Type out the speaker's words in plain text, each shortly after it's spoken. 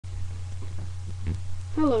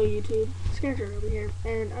Hello YouTube, Sketcher over here,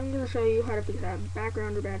 and I'm going to show you how to fix that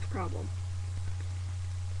background or badge problem.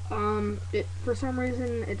 For some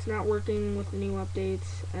reason it's not working with the new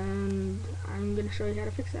updates, and I'm going to show you how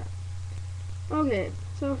to fix that. Okay,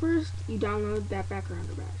 so first you download that background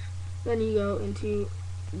or badge. Then you go into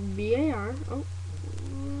VAR.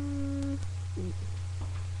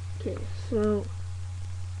 Okay, so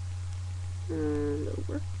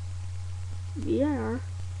over VAR.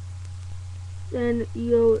 Then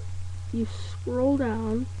you scroll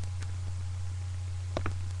down,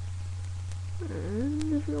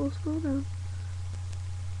 and if you'll scroll down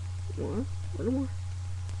more, a little more.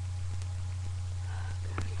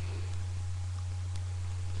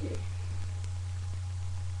 Okay.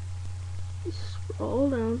 You scroll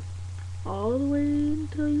down all the way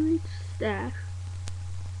until you reach stash.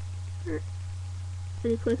 Then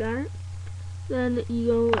you click on it. Then you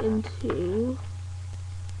go into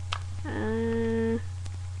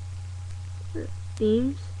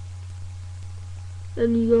themes.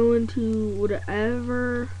 Then you go into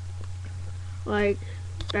whatever like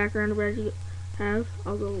background badge you have.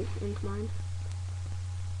 I'll go into mine.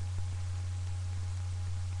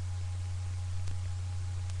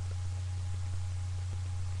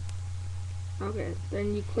 Okay,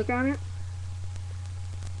 then you click on it.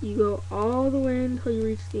 You go all the way until you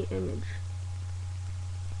reach the image.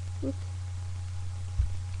 Oops.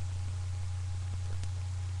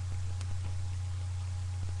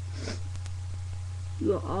 You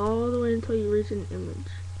go all the way until you reach an image.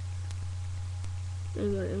 Then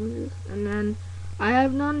you go to images, and then I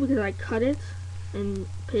have none because I cut it and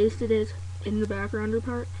pasted it in the backgrounder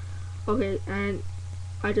part. Okay, and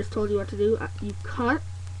I just told you what to do. You cut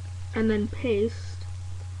and then paste.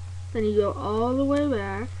 Then you go all the way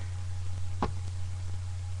back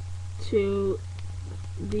to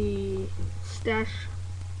the stash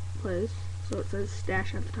place. So it says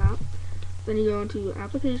stash at the top. Then you go into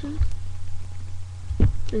applications.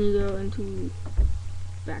 Then you go into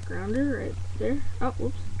backgrounder right there. Oh,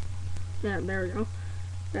 whoops. Yeah, there we go.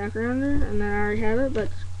 Backgrounder, and then I already have it, but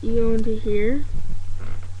you go into here.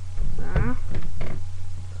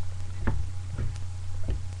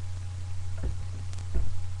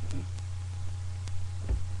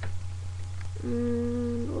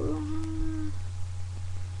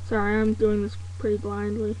 Sorry, I'm doing this pretty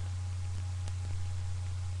blindly.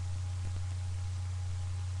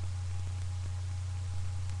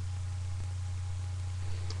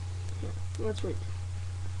 Let's wait.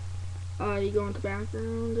 You go into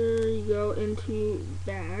backgrounder, you go into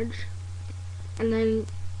badge, and then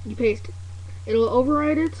you paste it. It'll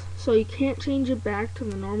override it, so you can't change it back to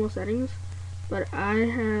the normal settings, but I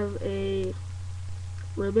have a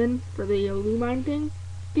ribbon for the Lumine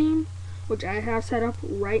theme, which I have set up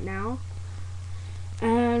right now,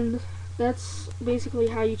 and that's basically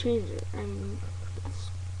how you change it. I mean, it's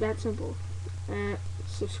that simple.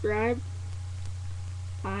 Subscribe.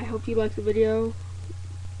 I hope you liked the video.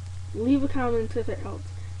 Leave a comment if it helped.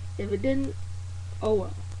 If it didn't, oh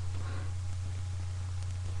well.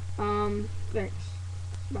 Thanks.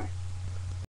 Bye.